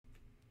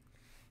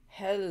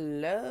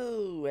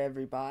Hello,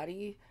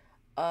 everybody.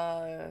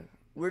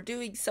 We're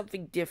doing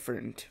something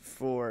different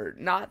for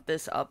not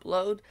this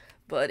upload,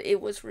 but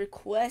it was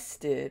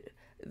requested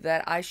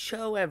that I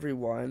show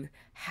everyone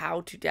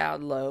how to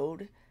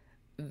download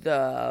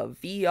the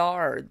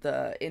VR,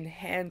 the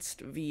enhanced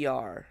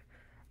VR,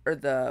 or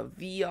the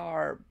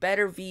VR,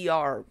 better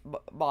VR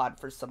mod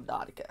for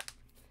Subnautica.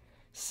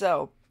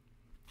 So,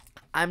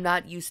 I'm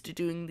not used to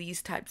doing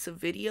these types of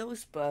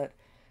videos, but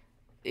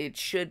it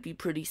should be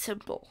pretty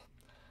simple.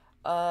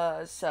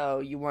 So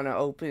you want to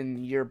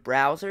open your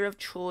browser of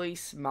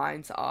choice.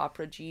 Mine's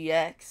Opera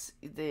GX.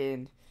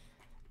 Then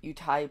you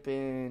type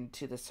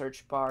into the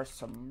search bar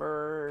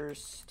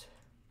submersed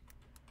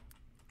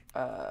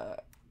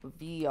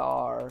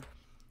VR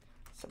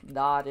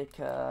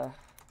Subnautica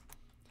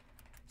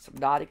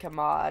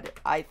mod.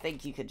 I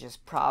think you could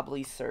just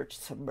probably search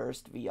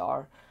submersed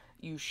VR.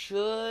 You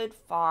should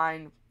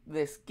find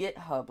this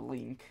GitHub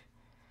link.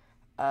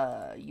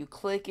 You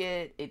click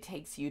it, it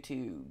takes you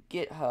to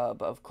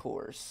GitHub, of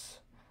course,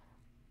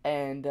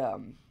 and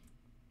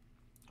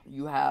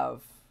you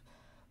have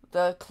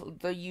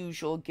the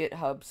usual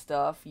GitHub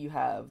stuff. You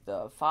have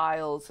the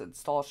files,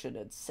 installation,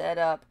 and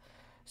setup.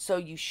 So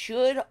you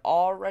should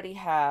already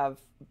have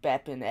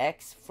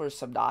BepInEx for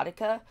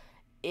Subnautica.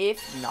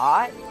 If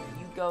not,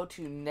 you go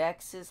to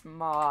Nexus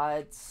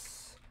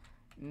Mods,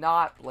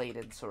 not Blade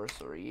and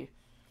Sorcery,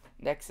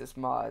 Nexus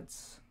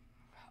Mods,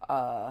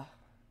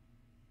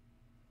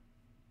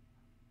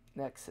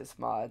 Nexus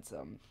Mods,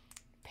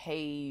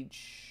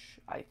 page,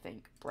 I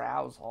think,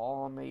 browse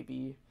all,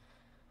 maybe.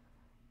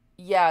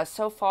 Yeah,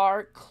 so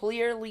far,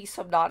 clearly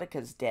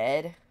Subnautica's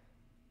dead.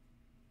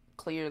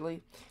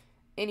 Clearly.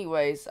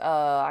 Anyways,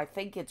 I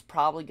think it's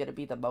probably going to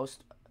be the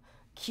most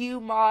Q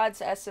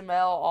mods,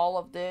 SML, all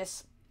of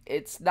this.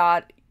 It's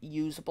not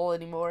usable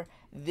anymore.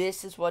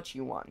 This is what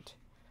you want.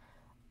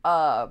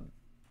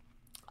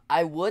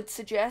 I would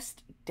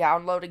suggest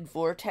downloading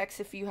Vortex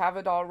if you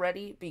haven't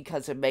already,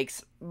 because it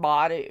makes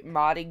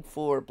modding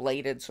for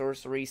Blade and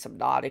Sorcery,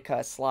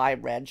 Subnautica,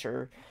 Slime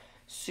Rancher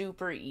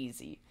super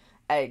easy.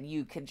 And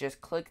you can just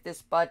click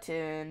this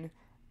button,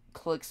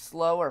 click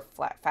slow or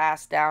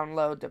fast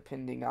download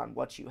depending on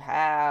what you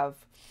have.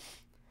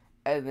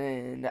 And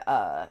then,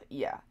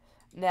 yeah.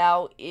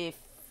 Now, if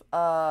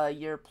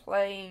you're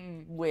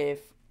playing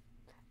with,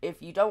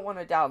 if you don't want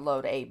to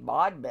download a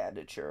mod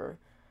manager,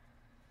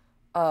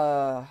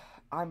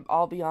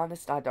 I'll be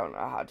honest, I don't know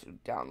how to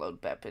download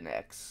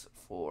BepInEx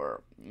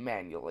for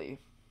manually.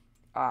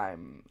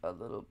 I'm a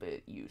little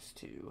bit used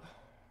to,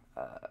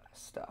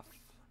 stuff.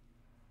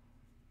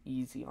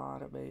 Easy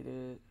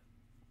automated.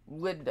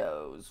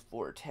 Windows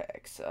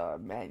Vortex,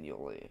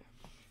 manually.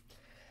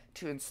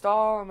 To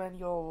install,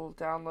 manual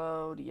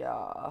download,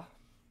 yeah.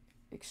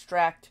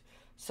 Extract.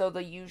 So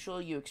the usual,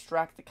 you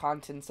extract the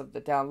contents of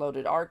the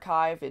downloaded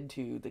archive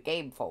into the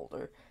game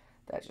folder.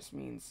 That just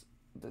means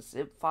the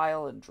zip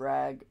file and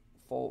drag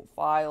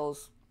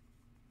files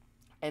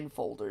and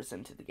folders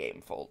into the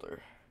game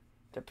folder,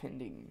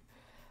 depending.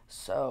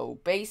 So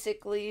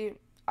basically,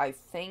 I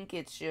think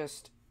it's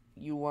just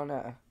you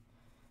wanna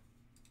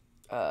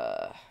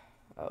oh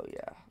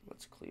yeah,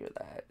 let's clear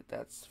that.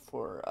 That's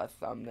for a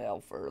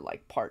thumbnail for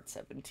like part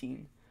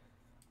 17.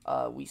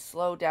 We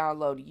slow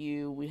download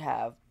you. We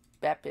have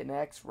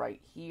BepInEx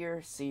right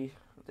here. See,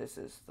 this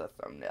is the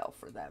thumbnail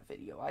for that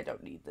video. I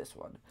don't need this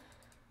one.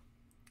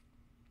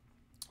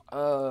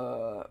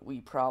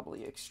 We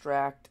probably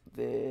extract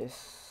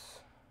this.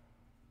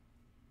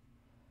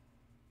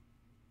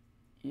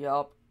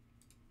 Yup.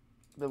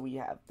 Then we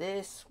have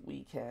this.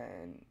 We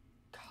can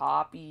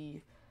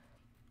copy.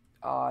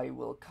 I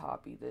will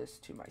copy this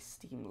to my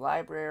Steam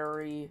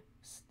library.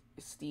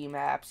 Steam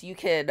apps. You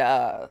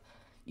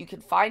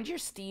can find your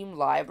Steam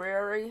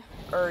library,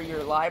 or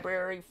your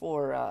library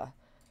for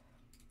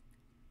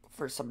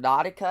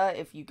Subnautica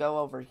if you go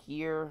over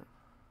here.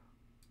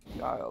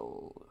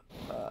 I'll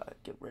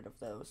get rid of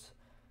those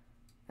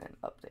and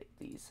update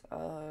these.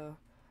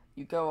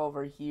 You go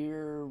over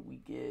here, we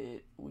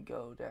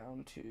go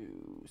down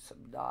to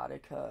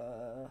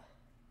Subnautica.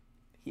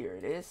 Here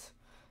it is.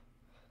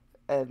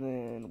 And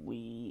then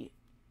we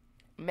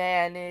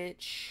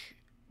manage,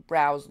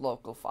 browse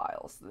local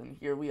files. Then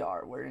here we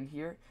are, we're in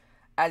here.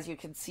 As you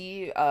can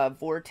see,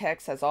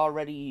 Vortex has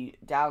already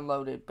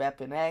downloaded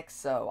BepInEx,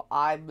 so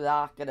I'm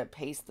not gonna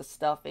paste the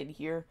stuff in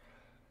here.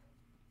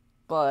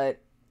 But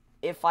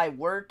if I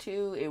were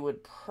to, it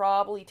would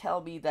probably tell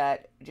me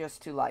that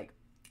just to, like,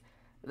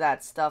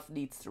 that stuff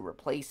needs to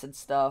replace and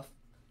stuff.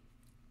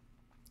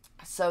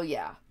 So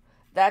yeah,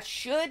 that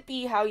should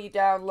be how you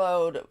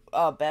download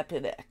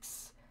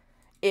BepInEx.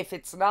 If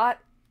it's not,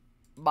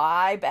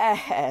 my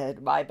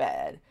bad, my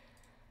bad.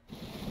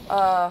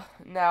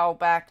 Now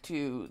back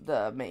to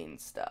the main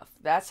stuff.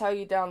 That's how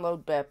you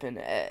download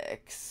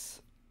BepInEx.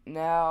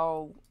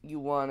 Now you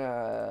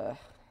wanna,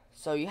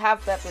 so you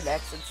have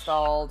BepInEx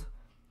installed.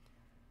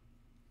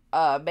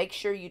 Make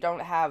sure you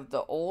don't have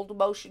the old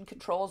motion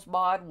controls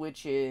mod,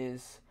 which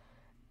is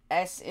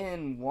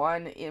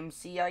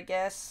SN1MC, I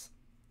guess.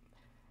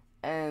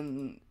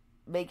 And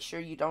make sure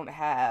you don't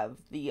have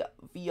the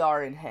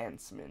VR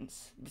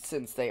enhancements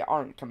since they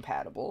aren't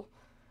compatible.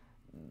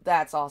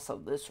 That's also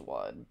this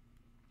one.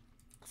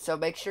 So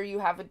make sure you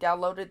haven't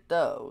downloaded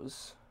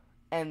those.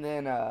 And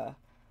then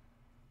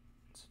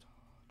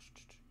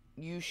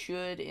you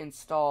should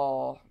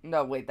install,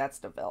 no wait, that's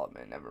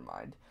development, never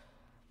mind.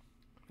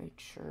 Make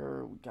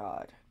sure we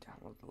got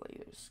download the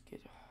latest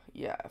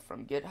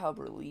from GitHub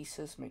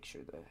releases. Make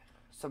sure the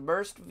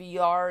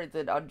SubmersedVR,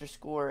 then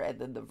underscore, and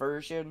then the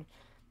version.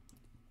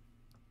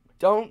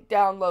 Don't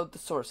download the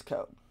source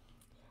code.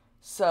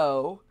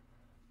 So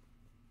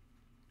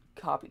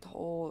copy the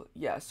whole,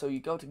 so you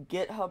go to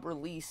GitHub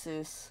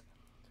releases.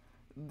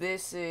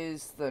 This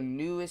is the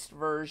newest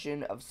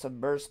version of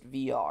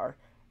SubmersedVR,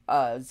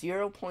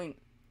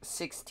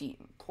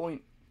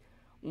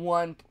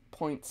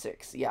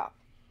 0.16.1.6, yeah.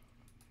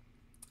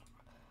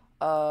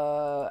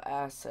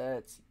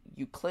 Assets,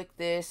 you click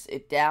this,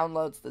 it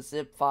downloads the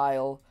zip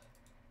file.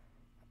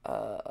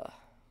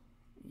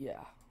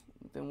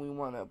 Then we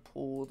want to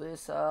pull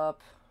this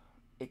up,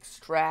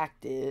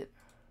 extract it.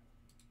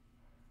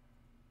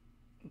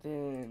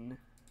 Then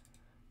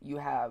you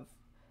have,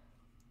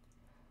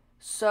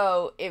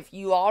 so if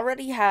you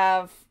already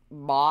have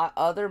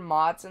other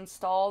mods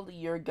installed,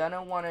 you're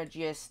gonna want to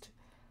just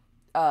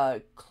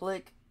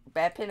click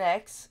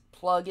BepInEx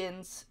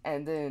plugins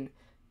and then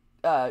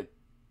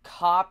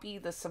copy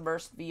the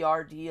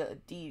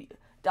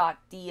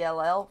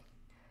SubmersedVR.dll,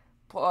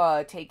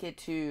 take it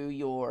to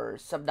your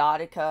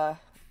Subnautica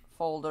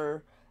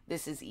folder.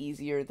 This is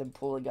easier than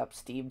pulling up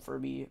Steam for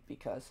me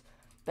because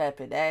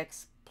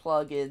BepInEx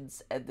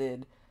plugins, and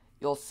then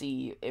you'll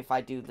see if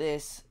I do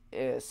this,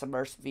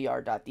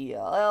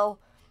 SubmersedVR.dll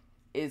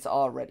is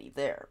already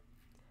there.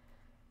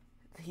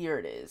 Here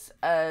it is.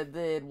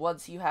 Then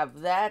once you have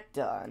that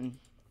done,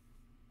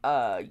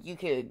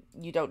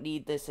 you don't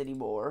need this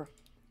anymore.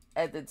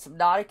 And then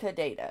Subnautica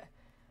data.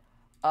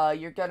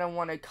 You're gonna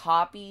want to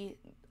copy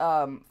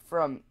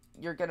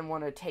you're gonna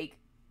want to take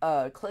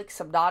click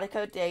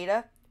Subnautica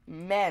data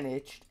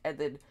managed, and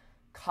then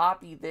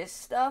copy this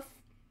stuff,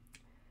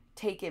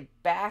 take it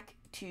back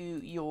to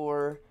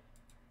your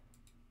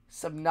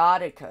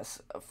Subnautica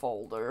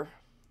folder.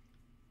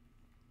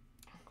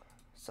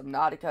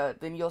 Subnautica,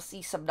 then you'll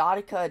see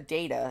Subnautica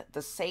data,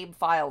 the same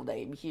file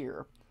name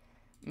here,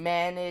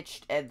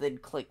 managed, and then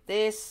click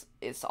this.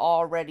 It's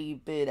already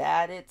been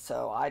added,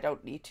 so I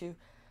don't need to.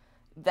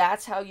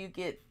 That's how you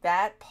get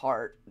that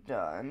part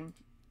done.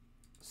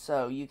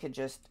 So you can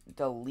just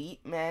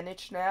delete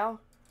manage now.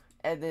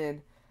 And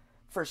then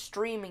for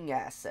streaming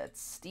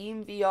assets,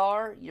 Steam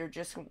VR, you're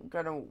just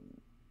gonna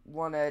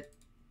want to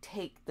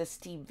take the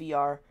Steam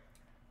VR.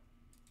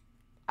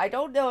 I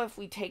don't know if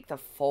we take the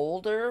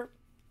folder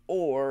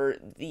or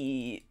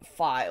the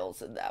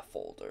files in that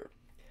folder.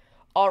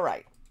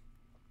 Alright.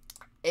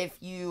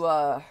 If you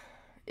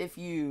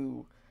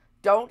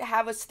don't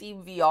have a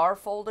Steam VR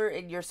folder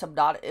in your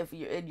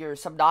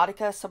Subnautica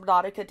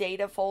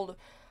data folder,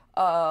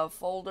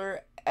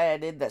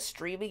 and in the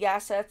streaming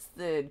assets,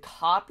 then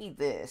copy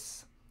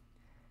this,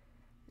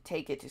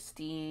 take it to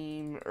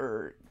Steam,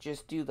 or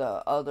just do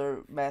the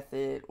other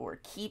method, or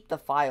keep the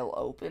file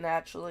open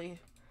actually.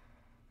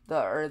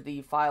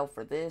 The file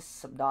for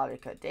this,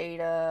 Subnautica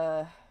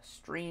data,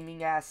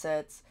 streaming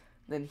assets,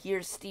 then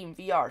here's Steam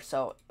VR.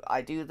 So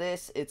I do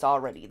this, it's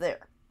already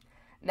there.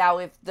 Now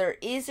if there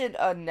isn't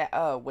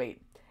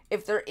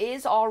if there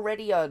is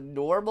already a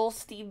normal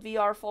Steam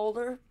VR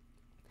folder,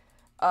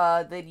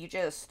 then you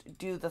just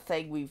do the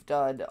thing we've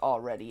done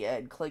already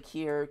and click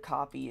here,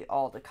 copy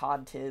all the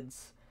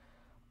contents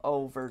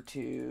over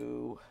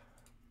to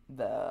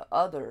the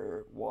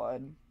other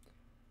one.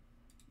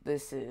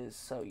 This is,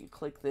 so you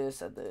click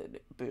this and then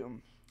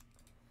boom.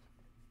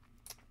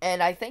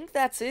 And I think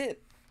that's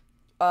it.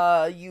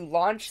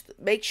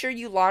 Make sure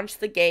you launch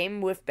the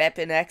game with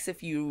BepInEx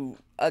if you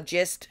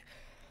downloaded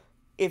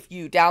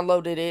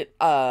it,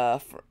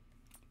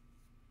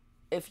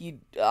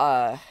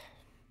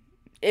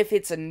 if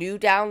it's a new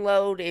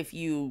download. If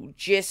you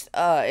just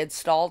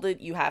installed it,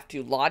 you have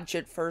to launch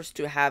it first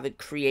to have it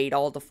create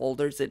all the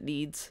folders it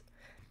needs.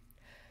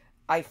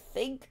 I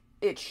think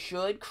it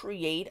should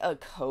create a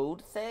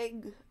code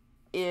thing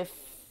if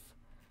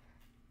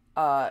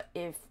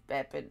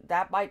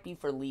that might be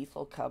for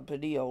Lethal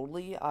Company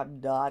only. I'm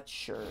not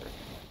sure.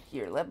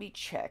 Here, let me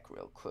check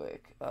real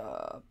quick.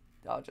 I'll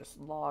just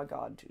log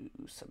on to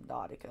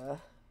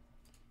Subnautica.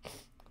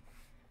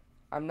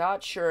 I'm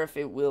not sure if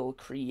it will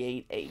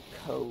create a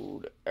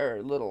code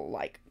or little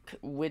like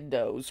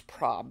Windows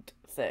prompt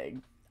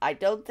thing. I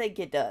don't think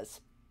it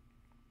does.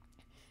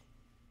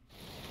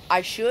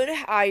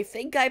 I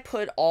think I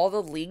put all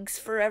the links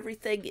for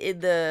everything in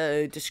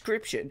the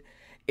description.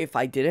 If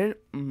I didn't,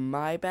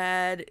 my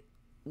bad.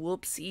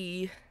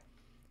 Whoopsie.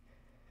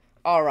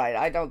 Alright,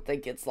 I don't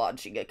think it's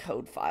launching a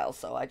code file,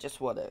 so I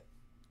just want to...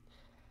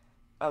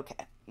 Okay,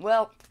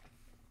 well...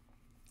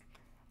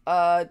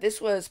 this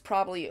was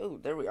probably... Oh,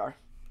 there we are.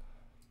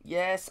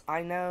 Yes,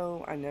 I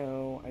know.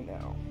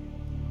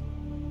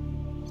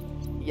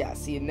 Yeah,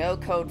 see, no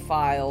code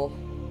file.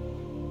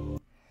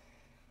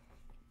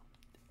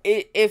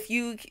 if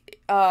you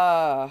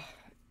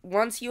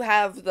once you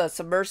have the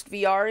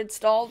SubmersedVR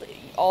installed,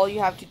 all you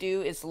have to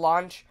do is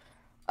launch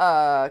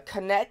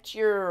connect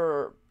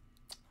your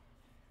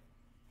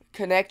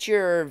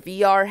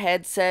VR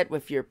headset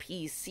with your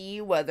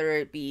PC, whether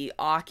it be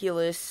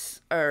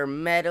Oculus or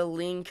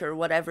MetaLink or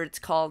whatever it's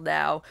called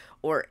now,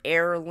 or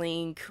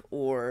AirLink,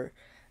 or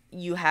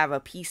you have a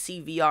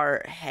PC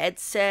VR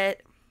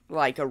headset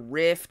like a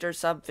Rift or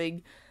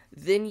something.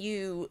 Then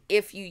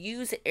if you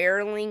use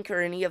AirLink or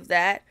any of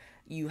that,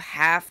 you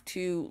have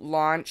to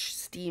launch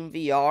Steam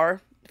VR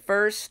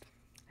first.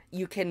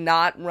 You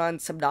cannot run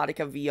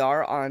Subnautica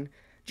VR on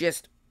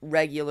just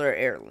regular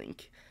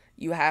AirLink.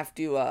 You have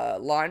to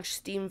launch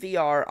Steam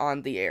VR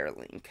on the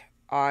AirLink,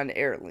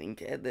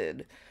 and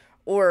then,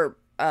 or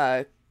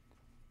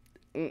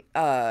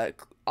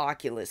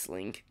Oculus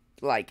Link.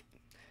 Like,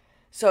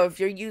 so if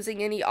you're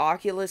using any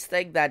Oculus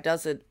thing that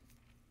doesn't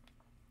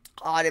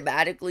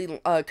automatically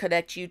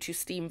connect you to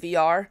Steam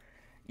VR,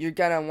 you're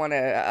gonna want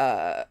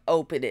to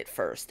open it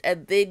first,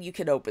 and then you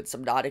can open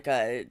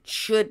Subnautica. It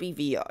should be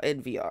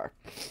in VR.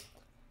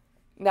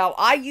 Now,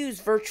 I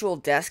use Virtual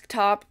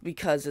Desktop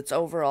because it's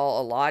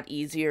overall a lot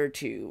easier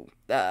to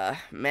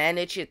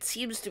manage. It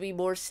seems to be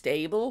more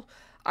stable.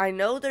 I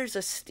know there's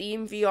a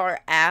Steam VR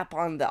app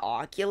on the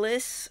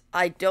Oculus.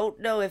 I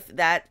don't know if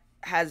that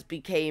has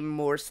become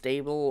more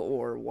stable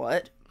or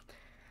what.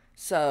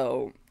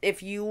 So,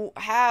 if you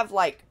have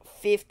like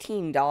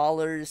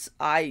 $15,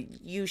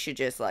 you should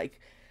just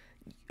like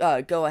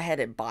go ahead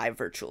and buy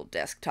Virtual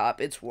Desktop.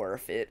 It's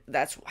worth it.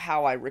 That's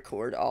how I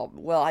record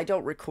well, I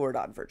don't record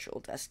on Virtual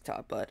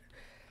Desktop, but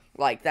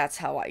like that's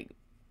how I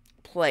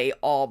play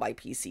all my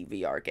PC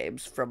VR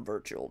games, from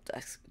Virtual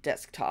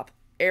Desktop.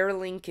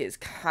 AirLink is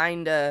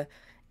kinda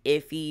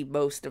iffy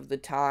most of the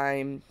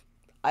time,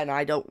 and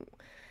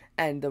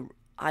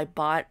I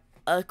bought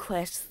a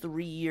Quest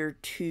 3 or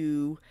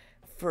 2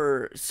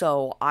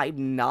 so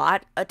I'm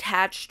not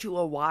attached to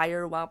a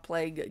wire while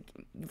playing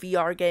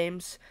VR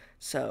games.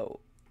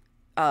 So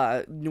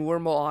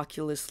normal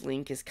Oculus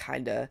Link is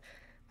kind of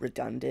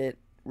redundant.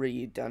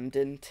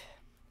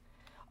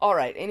 All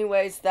right.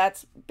 Anyways,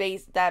 that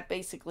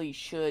basically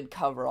should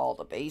cover all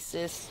the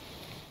bases.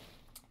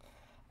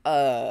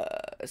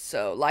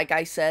 So like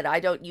I said, I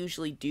don't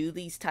usually do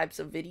these types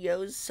of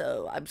videos,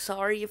 so I'm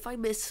sorry if I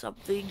missed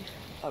something.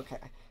 Okay.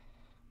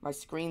 My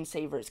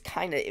screensaver is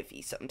kind of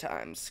iffy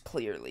sometimes,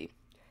 clearly.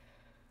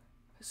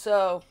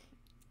 So,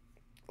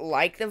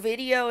 like the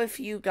video if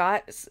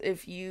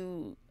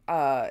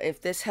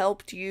this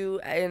helped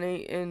you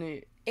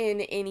in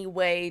any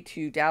way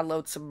to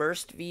download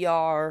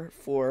SubmersedVR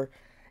for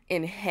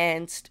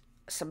enhanced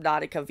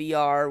Subnautica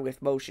VR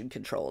with motion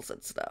controls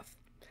and stuff.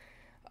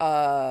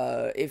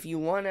 If you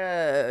want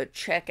to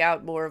check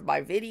out more of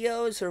my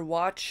videos or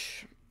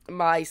watch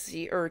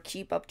or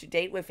keep up to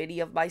date with any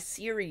of my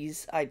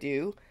series I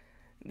do,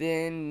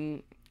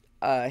 then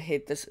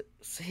hit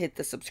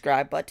the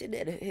subscribe button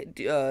and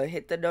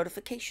hit the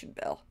notification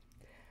bell.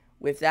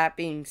 With that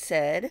being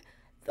said,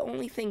 the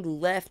only thing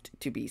left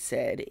to be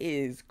said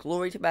is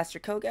glory to Master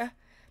Koga.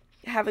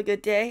 Have a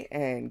good day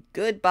and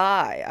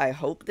goodbye. I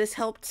hope this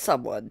helped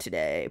someone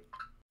today.